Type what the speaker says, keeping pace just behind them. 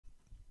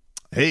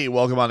Hey,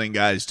 welcome on in,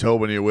 guys.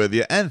 Tobin here with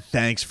you, and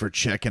thanks for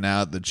checking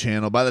out the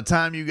channel. By the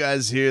time you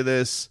guys hear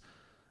this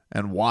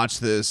and watch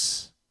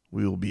this,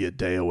 we will be a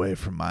day away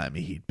from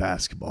Miami Heat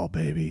basketball,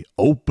 baby.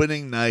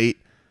 Opening night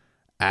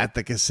at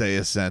the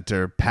Kaseya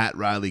Center. Pat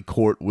Riley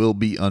Court will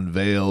be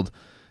unveiled.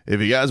 If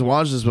you guys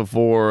watched this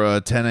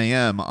before 10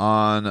 a.m.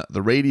 on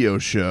the radio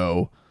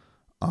show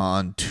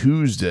on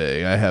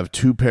Tuesday, I have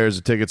 2 pairs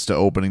of tickets to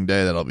opening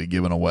day that I'll be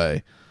giving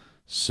away.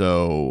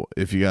 So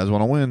if you guys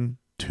want to win,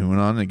 tune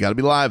on. You got to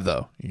be live,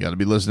 though. You got to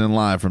be listening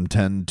live from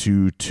 10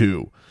 to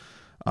 2.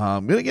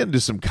 I'm going to get into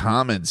some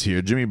comments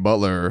here. Jimmy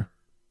Butler's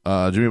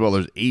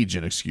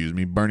agent,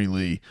 Bernie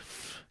Lee,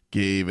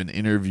 gave an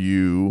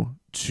interview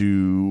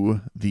to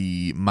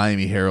the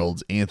Miami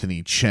Herald's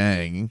Anthony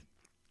Chang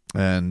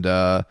and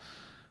kind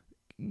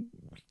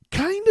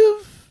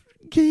of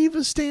gave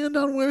a stand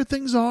on where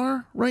things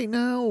are right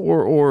now,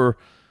 or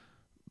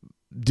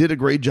did a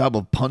great job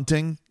of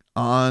punting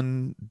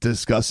on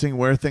discussing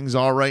where things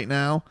are right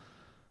now.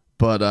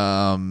 But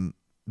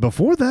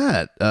before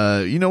that,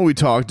 we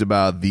talked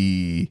about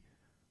the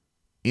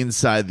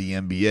Inside the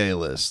NBA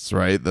lists,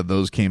 right? That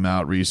those came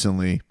out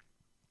recently.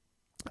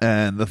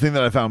 And the thing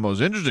that I found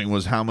most interesting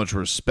was how much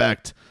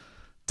respect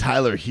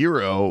Tyler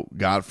Hero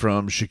got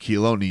from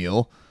Shaquille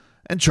O'Neal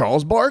and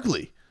Charles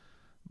Barkley.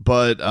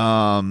 But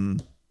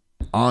on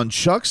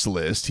Chuck's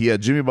list, he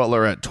had Jimmy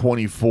Butler at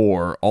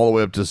 24 all the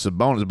way up to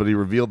Sabonis, but he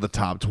revealed the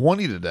top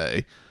 20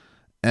 today.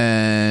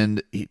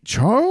 And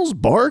Charles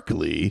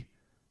Barkley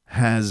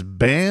has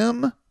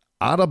Bam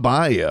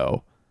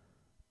Adebayo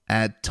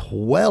at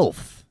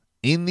 12th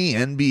in the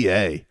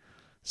NBA.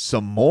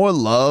 Some more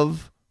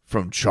love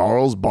from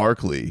Charles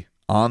Barkley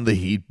on the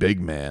Heat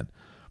big man.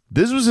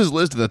 This was his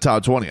list in the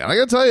top 20. And I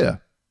got to tell you,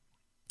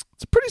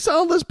 it's a pretty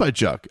solid list by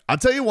Chuck. I'll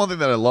tell you one thing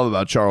that I love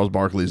about Charles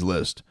Barkley's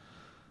list.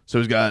 So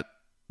he's got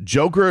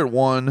Joker at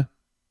 1,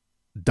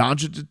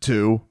 Doncic at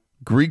 2,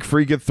 Greek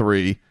Freak at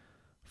 3,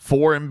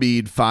 4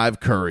 Embiid, 5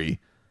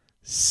 Curry,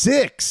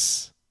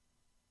 6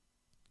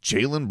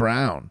 Jaylen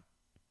Brown,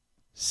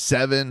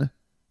 7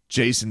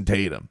 Jason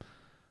Tatum.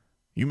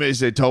 You may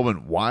say,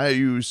 Tobin, why are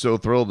you so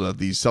thrilled that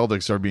these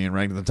Celtics are being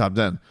ranked in the top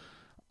 10?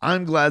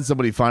 I'm glad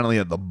somebody finally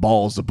had the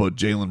balls to put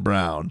Jaylen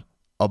Brown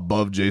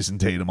above Jason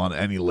Tatum on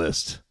any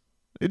list.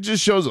 It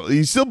just shows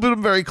he's still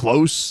been very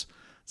close.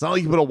 It's not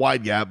like you put a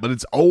wide gap, but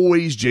it's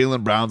always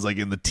Jaylen Brown's like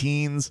in the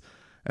teens,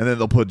 and then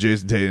they'll put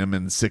Jason Tatum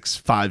in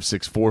 6'5",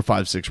 6'4",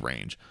 5'6"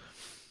 range.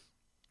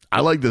 I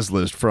like this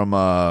list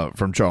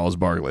from Charles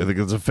Barkley. I think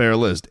it's a fair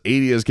list.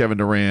 80 is Kevin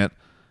Durant,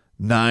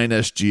 9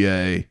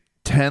 SGA,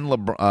 10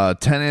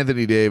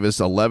 Anthony Davis,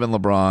 11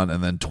 LeBron,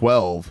 and then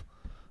 12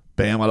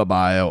 Bam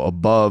Adebayo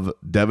above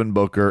Devin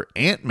Booker,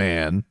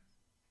 Ant-Man,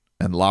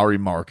 and Lauri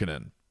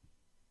Markkanen.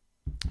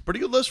 Pretty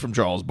good list from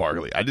Charles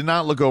Barkley. I did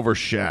not look over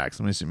Shaq's.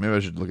 Let me see. Maybe I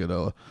should look at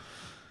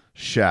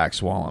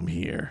Shaq's while I'm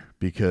here,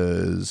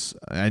 because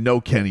I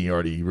know Kenny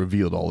already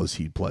revealed all his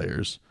Heat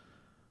players.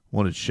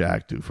 What did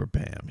Shaq do for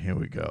Bam? Here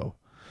we go.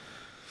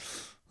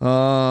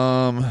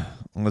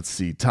 Let's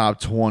see. Top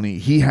 20.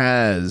 He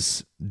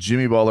has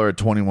Jimmy Butler at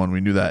 21.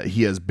 We knew that.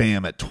 He has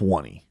Bam at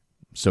 20.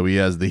 So he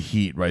has the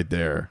Heat right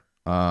there.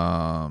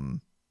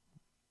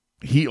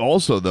 He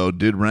also, though,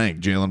 did rank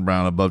Jaylen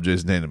Brown above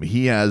Jason Tatum.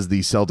 He has the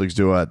Celtics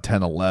duo at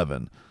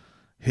 10-11.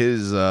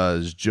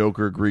 His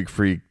Joker, Greek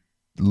Freak,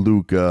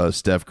 Luka,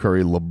 Steph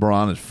Curry,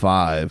 LeBron at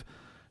 5,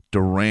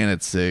 Durant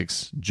at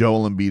 6,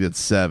 Joel Embiid at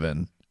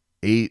 7,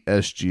 8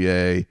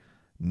 SGA,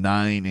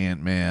 9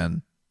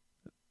 Ant-Man,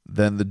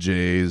 then the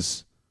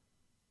Jays,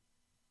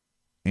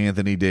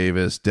 Anthony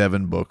Davis,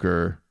 Devin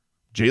Booker,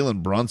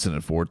 Jalen Brunson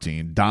at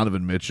 14,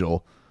 Donovan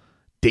Mitchell,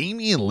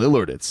 Damian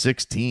Lillard at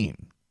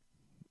 16.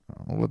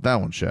 I'll let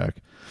that one, Shaq.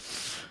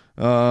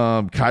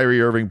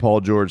 Kyrie Irving, Paul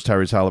George,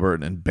 Tyrese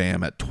Halliburton, and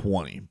Bam at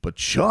 20. But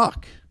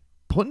Chuck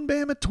putting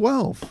Bam at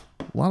 12.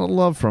 A lot of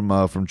love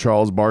from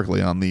Charles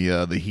Barkley on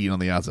the Heat on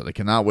the outside. I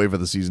cannot wait for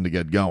the season to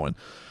get going.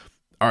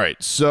 All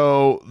right,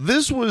 so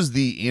this was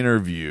the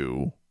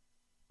interview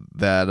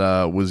that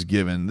was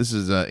given. This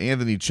is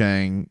Anthony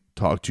Chang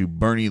talked to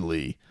Bernie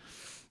Lee.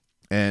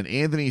 And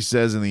Anthony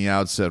says in the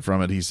outset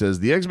from it, he says,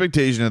 the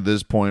expectation at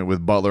this point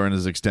with Butler and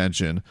his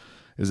extension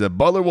is that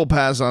Butler will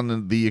pass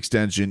on the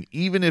extension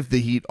even if the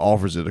Heat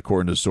offers it,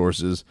 according to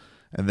sources,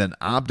 and then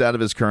opt out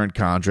of his current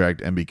contract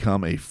and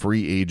become a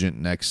free agent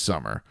next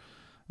summer.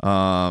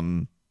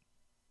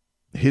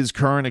 His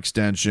current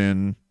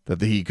extension that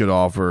the Heat could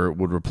offer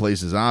would replace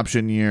his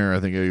option year.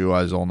 I think you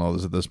guys all know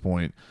this at this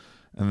point.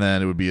 And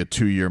then it would be a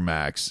 2-year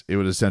max. It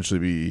would essentially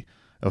be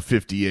a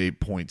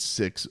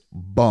 58.6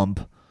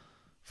 bump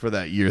for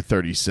that year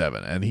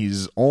 37. And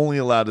he's only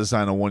allowed to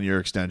sign a 1-year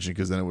extension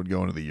because then it would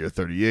go into the year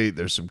 38.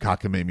 There's some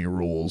cockamamie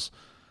rules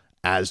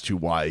as to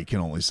why he can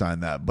only sign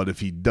that. But if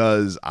he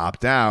does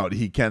opt out,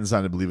 he can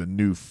sign, I believe, a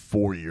new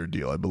 4-year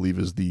deal, I believe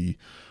is the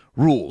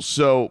rules.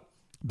 So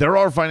there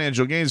are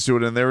financial gains to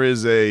it, and there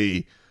was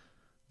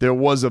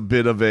a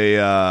bit of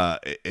a,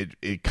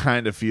 it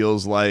kind of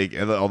feels like,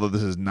 although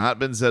this has not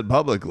been said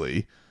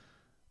publicly,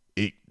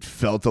 it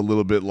felt a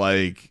little bit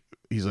like,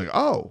 he's like,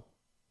 oh,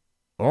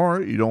 all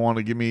right, you don't want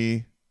to give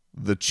me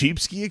the cheap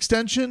ski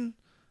extension?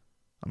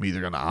 I'm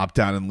either going to opt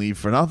out and leave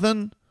for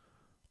nothing,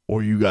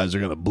 or you guys are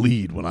going to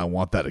bleed when I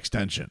want that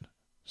extension.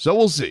 So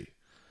we'll see.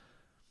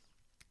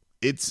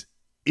 It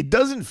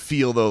doesn't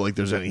feel, though, like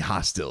there's any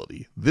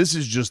hostility. This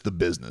is just the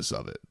business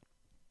of it.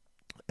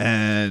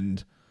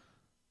 And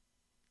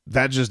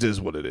that just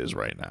is what it is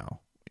right now.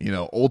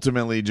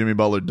 Ultimately, Jimmy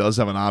Butler does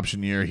have an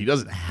option year. He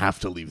doesn't have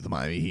to leave the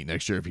Miami Heat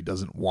next year if he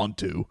doesn't want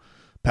to.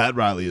 Pat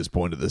Riley has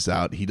pointed this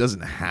out. He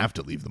doesn't have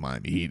to leave the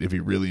Miami Heat if he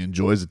really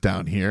enjoys it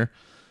down here.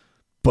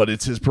 But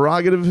it's his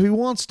prerogative if he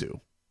wants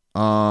to.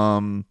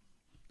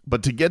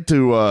 But to get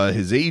to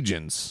his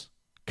agent's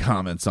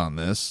comments on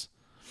this,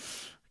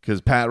 because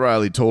Pat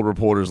Riley told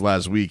reporters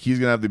last week he's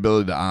going to have the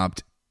ability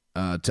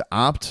to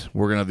opt.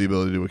 We're going to have the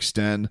ability to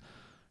extend,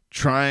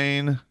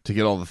 trying to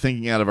get all the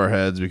thinking out of our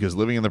heads, because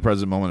living in the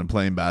present moment and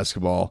playing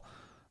basketball,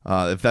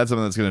 if that's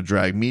something that's going to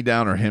drag me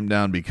down or him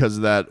down because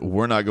of that,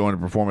 we're not going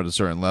to perform at a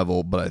certain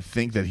level. But I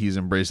think that he's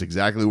embraced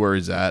exactly where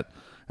he's at,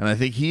 and I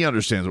think he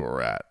understands where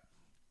we're at.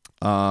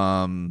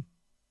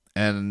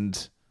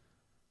 And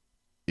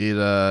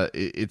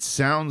it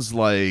sounds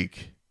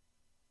like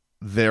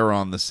they're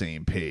on the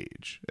same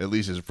page, at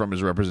least from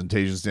his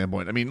representation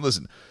standpoint. I mean,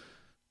 listen,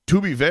 to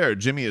be fair,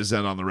 Jimmy has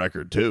said on the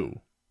record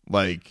too,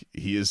 like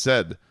he has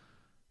said,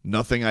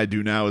 nothing I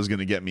do now is going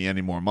to get me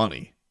any more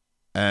money.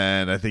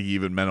 And I think he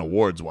even meant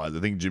awards wise. I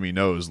think Jimmy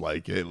knows,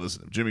 like, hey,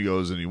 listen, if Jimmy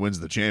goes and he wins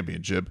the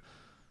championship,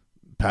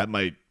 Pat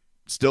might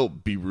still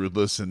be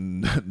ruthless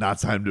and not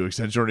sign him to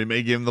extension, or he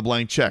may give him the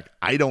blank check.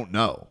 I don't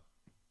know.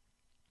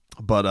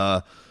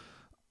 But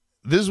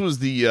this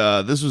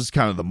was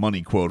kind of the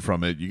money quote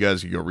from it. You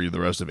guys can go read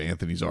the rest of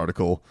Anthony's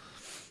article,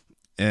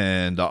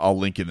 and I'll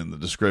link it in the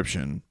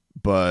description.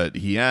 But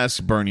he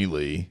asked Bernie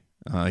Lee.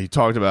 He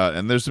talked about,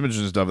 and there's some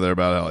interesting stuff there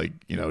about how, like,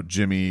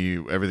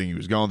 Jimmy, everything he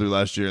was going through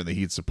last year and the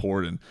Heat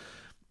support. And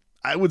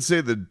I would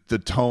say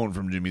the tone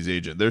from Jimmy's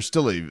agent,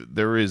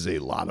 there is a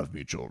lot of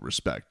mutual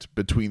respect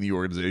between the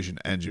organization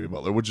and Jimmy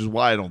Butler, which is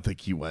why I don't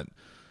think he went.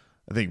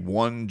 I think,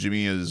 one,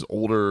 Jimmy is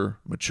older,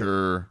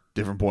 mature,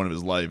 different point of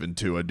his life, and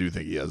two, I do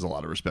think he has a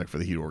lot of respect for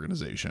the Heat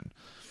organization.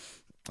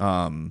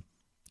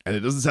 And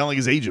it doesn't sound like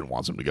his agent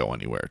wants him to go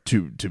anywhere,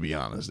 to be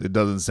honest. It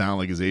doesn't sound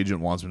like his agent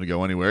wants him to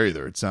go anywhere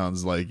either. It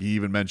sounds like he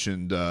even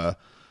mentioned at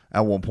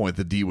one point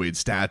the D-Wade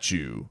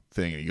statue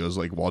thing, and he goes,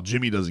 like, while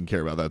Jimmy doesn't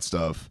care about that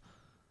stuff,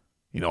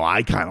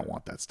 I kind of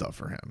want that stuff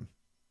for him,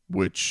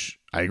 which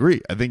I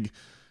agree. I think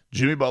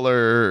Jimmy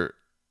Butler,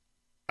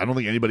 I don't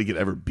think anybody could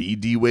ever be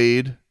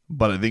D-Wade,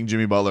 but I think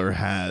Jimmy Butler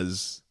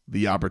has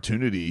the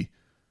opportunity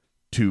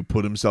to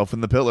put himself in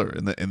the pillar,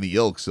 in the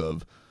ilks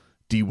of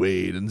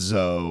D-Wade and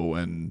Zoe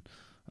and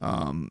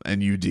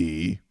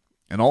UD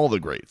and all the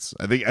greats.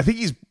 I think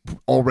he's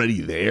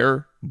already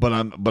there, but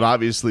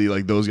obviously,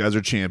 like, those guys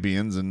are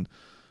champions, and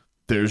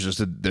there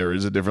is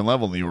a different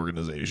level in the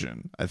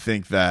organization. I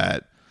think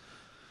that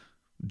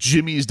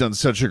Jimmy's done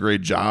such a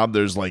great job.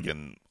 There's like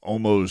an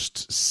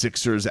almost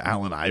Sixers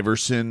Allen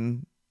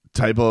Iverson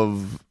type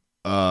of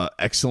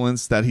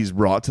excellence that he's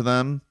brought to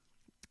them,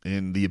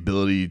 in the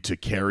ability to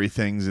carry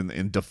things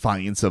in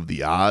defiance of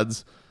the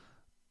odds.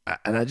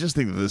 And I just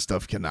think that this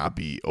stuff cannot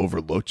be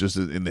overlooked just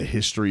in the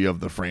history of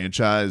the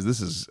franchise.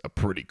 This is a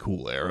pretty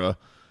cool era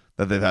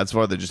that they've had so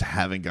far. They just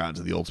haven't gotten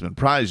to the ultimate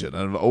prize yet.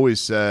 And I've always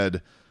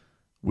said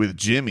with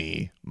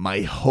Jimmy,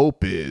 my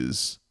hope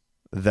is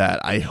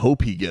that I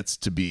hope he gets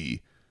to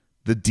be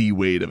the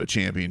D-Wade of a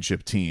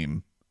championship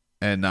team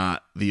and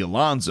not the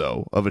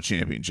Alonzo of a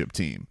championship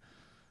team.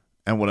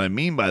 And what I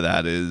mean by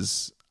that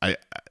is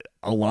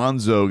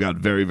Alonzo got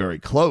very, very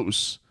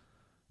close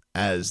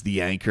as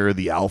the anchor,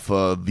 the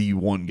alpha, the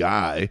one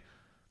guy,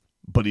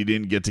 but he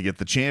didn't get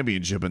the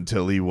championship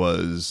until he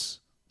was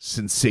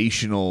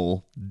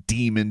sensational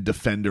demon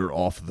defender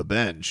off the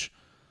bench,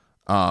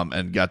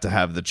 and got to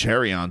have the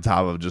cherry on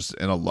top of just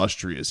an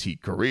illustrious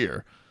Heat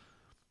career.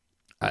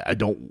 I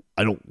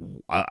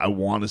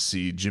want to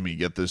see Jimmy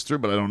get this through,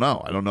 but I don't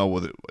know. I don't know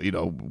whether,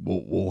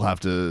 we'll have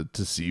to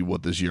see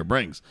what this year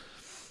brings.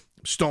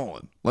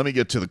 Stolen. Let me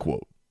get to the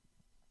quote.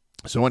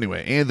 So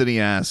anyway, Anthony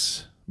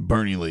asks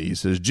Bernie Lee, he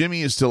says,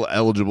 Jimmy is still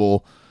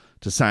eligible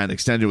to sign an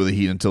extension with the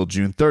Heat until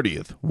June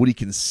 30th. Would he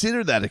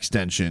consider that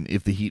extension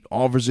if the Heat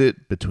offers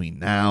it between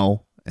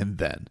now and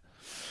then?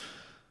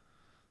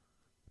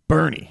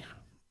 Bernie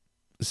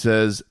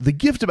says, the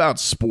gift about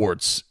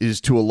sports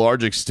is, to a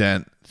large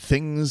extent,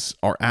 things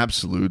are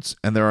absolutes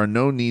and there are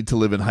no need to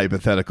live in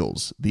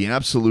hypotheticals. The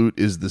absolute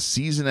is the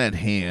season at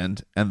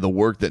hand and the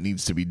work that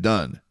needs to be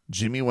done.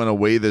 Jimmy went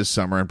away this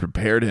summer and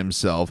prepared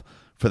himself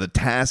for the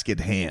task at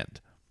hand.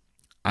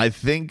 I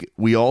think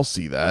we all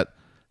see that.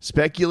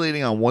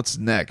 Speculating on what's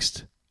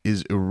next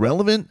is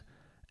irrelevant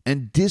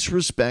and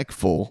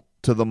disrespectful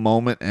to the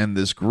moment and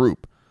this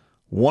group.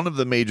 One of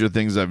the major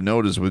things I've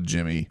noticed with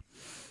Jimmy,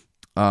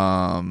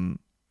 that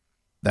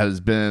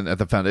has been at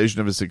the foundation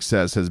of his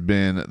success, has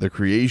been the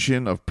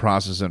creation of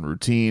process and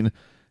routine.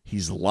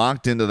 He's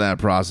locked into that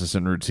process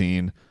and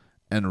routine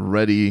and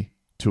ready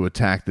to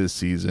attack this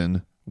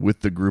season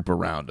with the group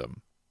around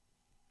him.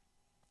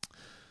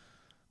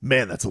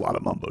 Man, that's a lot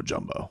of mumbo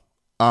jumbo.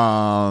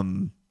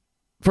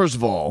 First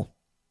of all,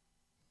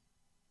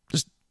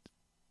 just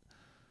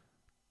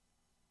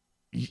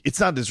it's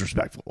not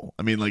disrespectful.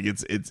 I mean, like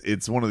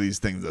it's one of these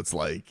things that's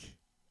like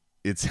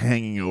it's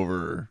hanging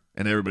over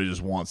and everybody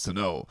just wants to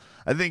know.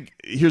 I think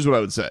here's what I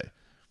would say.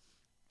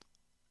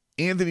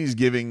 Anthony's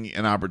giving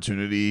an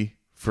opportunity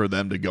for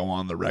them to go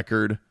on the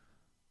record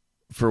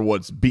for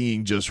what's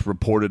being just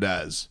reported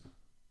as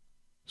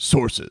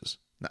sources.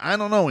 Now, I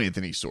don't know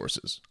Anthony's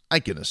sources. I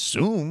can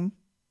assume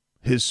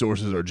his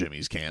sources are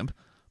Jimmy's camp,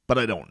 but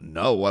I don't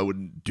know. I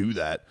wouldn't do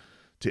that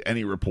to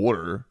any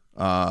reporter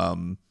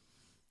and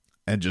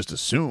just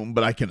assume,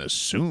 but I can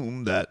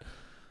assume that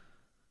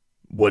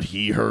what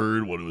he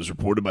heard, what was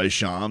reported by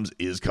Shams,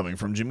 is coming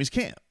from Jimmy's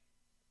camp.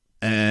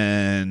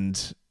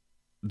 And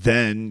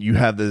then you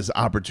have this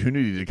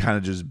opportunity to kind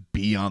of just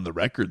be on the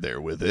record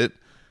there with it.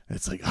 And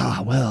it's like,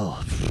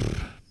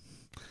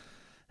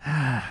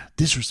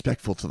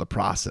 disrespectful to the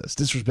process,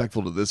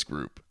 disrespectful to this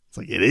group. It's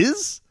like, it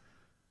is?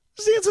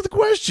 Just answer the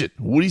question.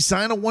 Would he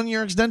sign a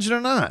 1-year extension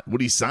or not?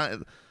 Would he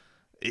sign?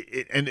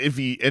 And if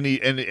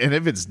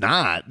if it's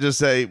not, just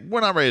say,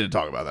 we're not ready to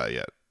talk about that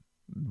yet.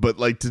 But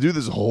like to do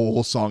this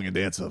whole song and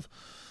dance of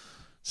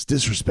it's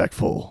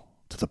disrespectful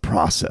to the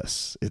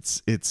process.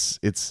 It's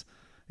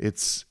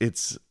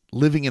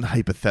living in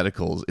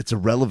hypotheticals. It's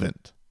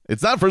irrelevant.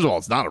 It's not. First of all,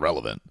 it's not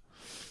irrelevant,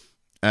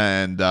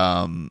 and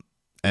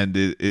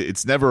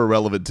it's never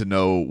irrelevant to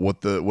know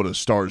what a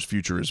star's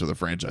future is for the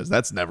franchise.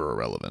 That's never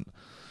irrelevant,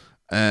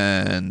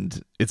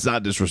 and it's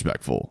not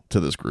disrespectful to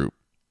this group.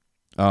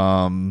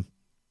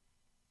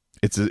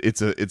 It's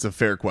a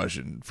fair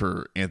question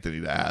for Anthony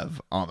to have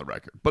on the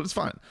record, but it's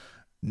fine.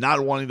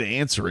 Not wanting to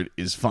answer it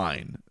is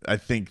fine. I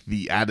think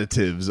the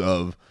additives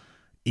of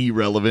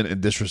irrelevant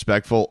and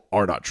disrespectful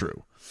are not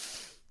true,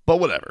 but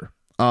whatever.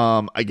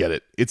 I get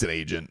it. It's an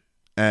agent,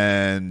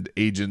 and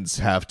agents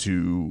have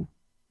to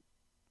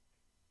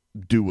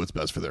do what's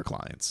best for their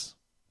clients.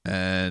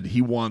 And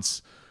he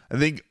wants, I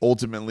think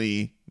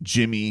ultimately,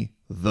 Jimmy,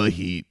 the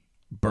Heat,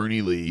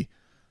 Bernie Lee,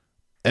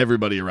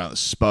 everybody around the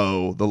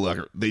Spo, the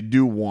Lecker, they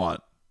do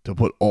want to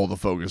put all the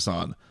focus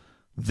on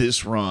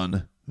this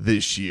run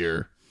this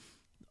year,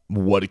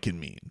 what it can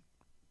mean.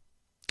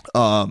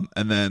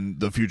 And then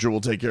the future will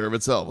take care of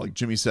itself. Like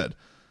Jimmy said,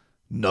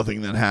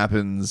 nothing that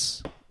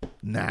happens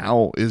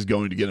now is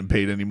going to get him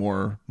paid any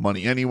more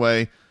money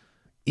anyway,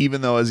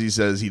 even though, as he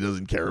says, he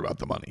doesn't care about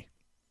the money.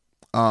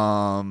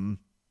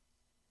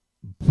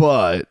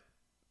 But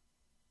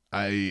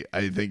I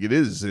think it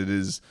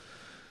is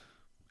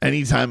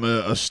anytime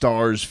a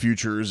star's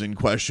future is in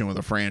question with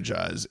a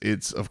franchise,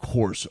 it's of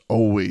course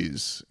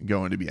always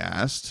going to be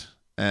asked.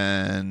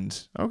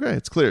 And okay,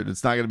 it's cleared.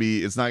 It's not going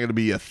to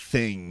be a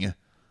thing.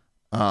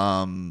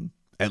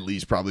 At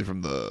least probably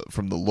from the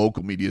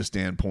local media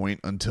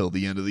standpoint until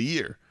the end of the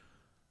year.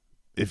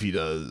 If he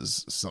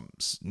does some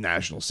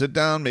national sit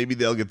down, maybe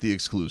they'll get the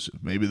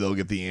exclusive. Maybe they'll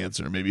get the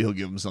answer. Maybe he'll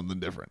give them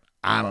something different.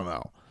 I don't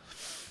know.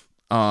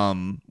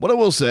 What I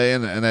will say,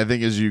 and I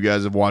think as you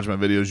guys have watched my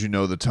videos, you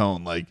know the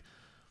tone. Like,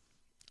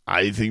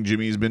 I think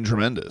Jimmy's been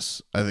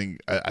tremendous. I think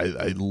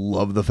I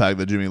love the fact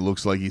that Jimmy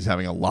looks like he's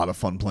having a lot of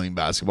fun playing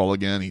basketball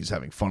again. He's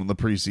having fun in the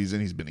preseason.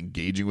 He's been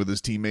engaging with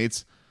his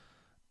teammates.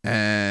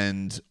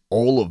 And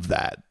all of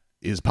that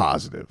is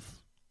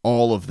positive.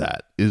 All of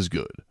that is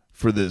good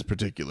for this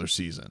particular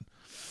season.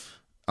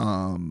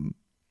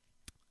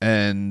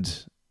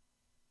 And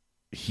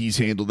he's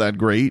handled that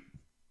great.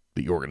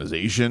 The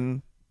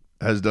organization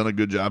has done a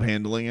good job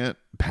handling it.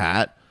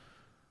 Pat,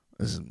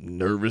 as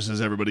nervous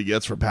as everybody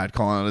gets for Pat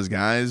calling out his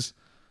guys,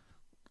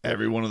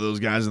 every one of those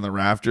guys in the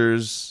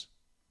rafters,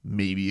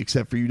 maybe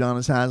except for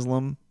Udonis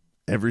Haslem,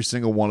 every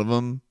single one of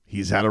them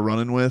he's had a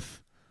run-in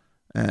with.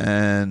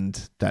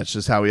 And that's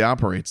just how he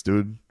operates,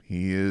 dude.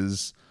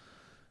 That's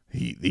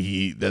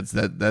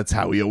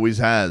how he always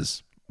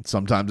has.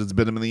 Sometimes it's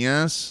bit him in the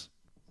ass.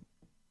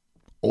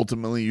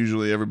 Ultimately,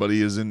 usually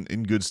everybody is in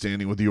good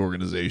standing with the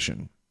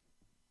organization.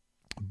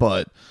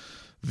 But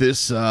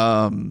this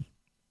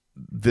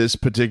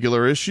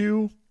particular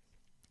issue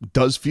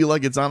does feel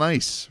like it's on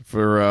ice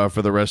for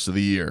the rest of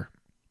the year,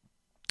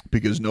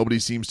 because nobody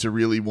seems to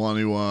really want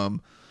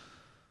to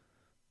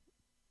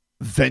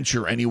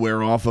venture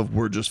anywhere off of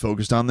we're just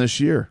focused on this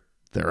year.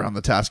 They're on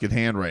the task at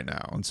hand right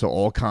now. And so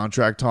all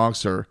contract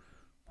talks are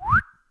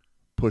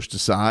pushed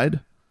aside.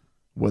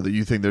 Whether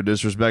you think they're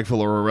disrespectful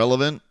or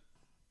irrelevant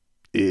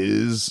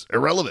is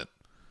irrelevant,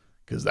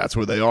 because that's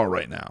where they are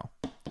right now.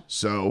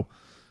 So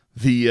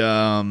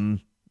the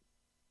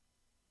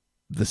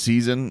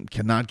season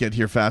cannot get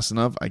here fast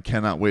enough. I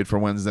cannot wait for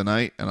Wednesday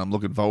night, and I'm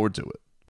looking forward to it.